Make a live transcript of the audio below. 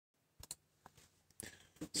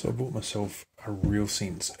So I bought myself a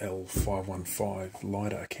Realsense L515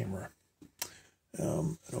 lidar camera,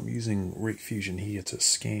 and I'm using Rec Fusion here to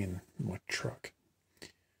scan my truck. It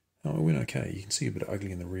went okay. You can see a bit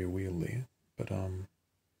ugly in the rear wheel there, but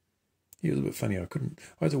it was a bit funny. I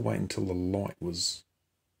had to wait until the light was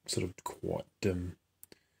sort of quite dim,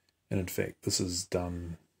 and in fact this is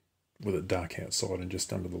done with it dark outside and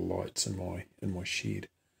just under the lights in my shed.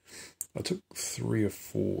 I took 3 or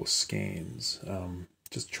 4 scans,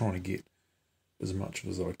 just trying to get as much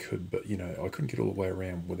as I could, but I couldn't get all the way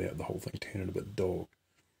around without the whole thing turning a bit dog.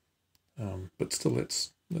 But still,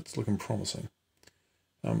 that's looking promising.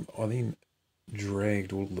 I then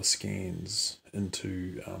dragged all the scans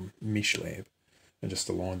into Mesh Lab and just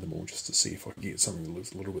aligned them all just to see if I could get something that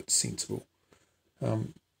looks a little bit sensible.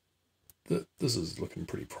 This is looking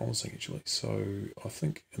pretty promising actually, so I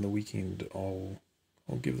think in the weekend I'll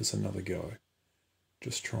give this another go.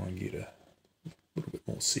 Just try and get a little bit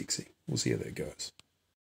more sexy. We'll see how that goes.